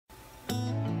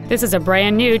This is a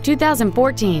brand new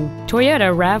 2014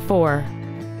 Toyota RAV4.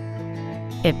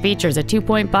 It features a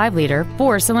 2.5-liter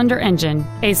four-cylinder engine,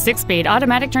 a 6-speed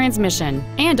automatic transmission,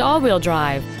 and all-wheel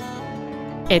drive.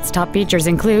 Its top features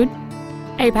include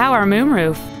a power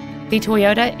moonroof, the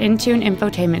Toyota Entune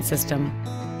infotainment system,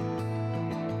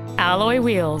 alloy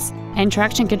wheels, and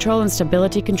traction control and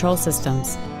stability control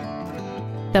systems.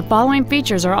 The following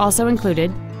features are also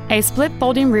included: a split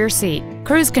folding rear seat,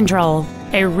 cruise control,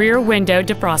 a rear window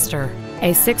defroster,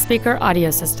 a 6-speaker audio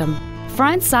system,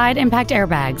 front side impact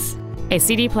airbags, a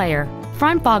CD player,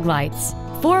 front fog lights,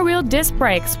 4-wheel disc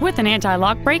brakes with an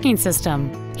anti-lock braking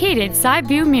system, heated side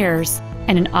view mirrors,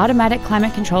 and an automatic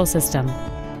climate control system.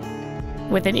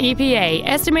 With an EPA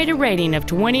estimated rating of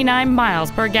 29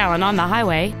 miles per gallon on the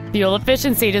highway, fuel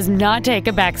efficiency does not take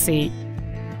a backseat.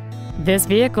 This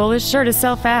vehicle is sure to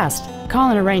sell fast. Call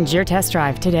and arrange your test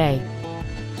drive today.